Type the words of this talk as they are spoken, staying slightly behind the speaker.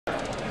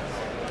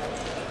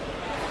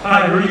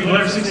Hi, Rudy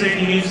Blair,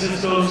 680 News.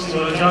 This goes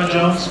to John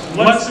Jones.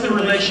 What's the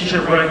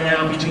relationship right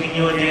now between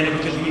you and Dana?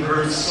 Because we've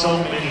heard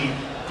so many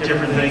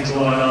different things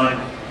going on.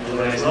 You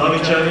guys love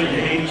each other, you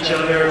hate each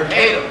other.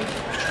 Hate him.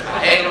 I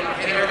hate him. I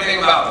hate everything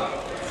about him.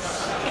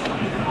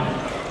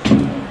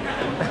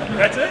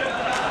 That's it?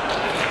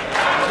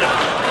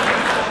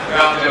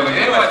 I'm joking.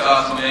 Dana White's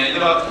awesome, man. You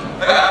know,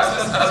 like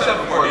I said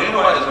before, Dana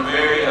White is a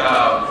very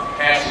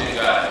passionate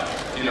guy.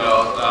 You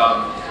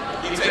know,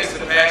 he takes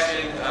the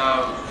passion,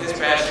 his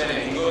passion, and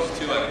he goes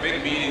to like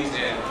big meetings,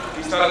 and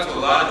he's talking to a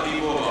lot of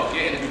people about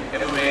getting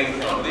MMA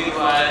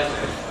legalized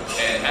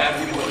and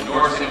having people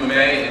endorse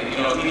MMA. And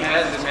you know, he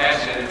has this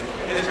passion.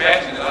 His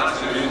passion is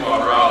honestly the reason why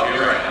we're all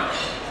here right now.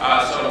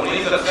 So when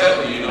he's upset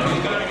with you, you know,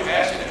 he's gonna be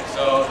passionate.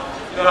 So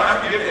you know,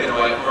 I forgive Dana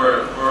White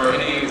for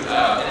any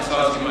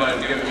insults he might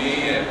have given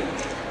me, and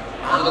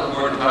I'm looking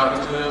forward to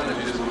talking to him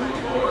and just moving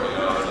forward. You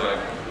know, it's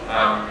like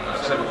I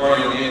said before,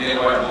 you know, me and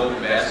Dana White are both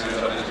ambassadors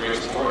of this great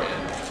sport,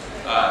 and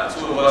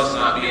two of us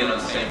not being on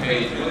the same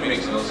page really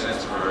makes no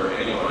sense for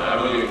anyone. I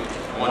really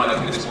want to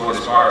get this sport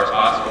as far as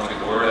possible and get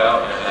the word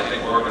out, and I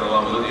think working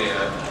along with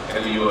Dana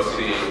and the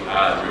UFC is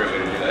a great way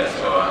to do that.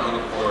 So I'm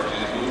looking forward to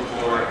just moving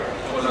forward,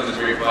 putting on this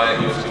great fight,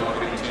 UFC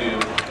 152,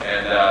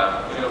 and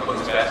you know,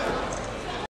 putting this fast.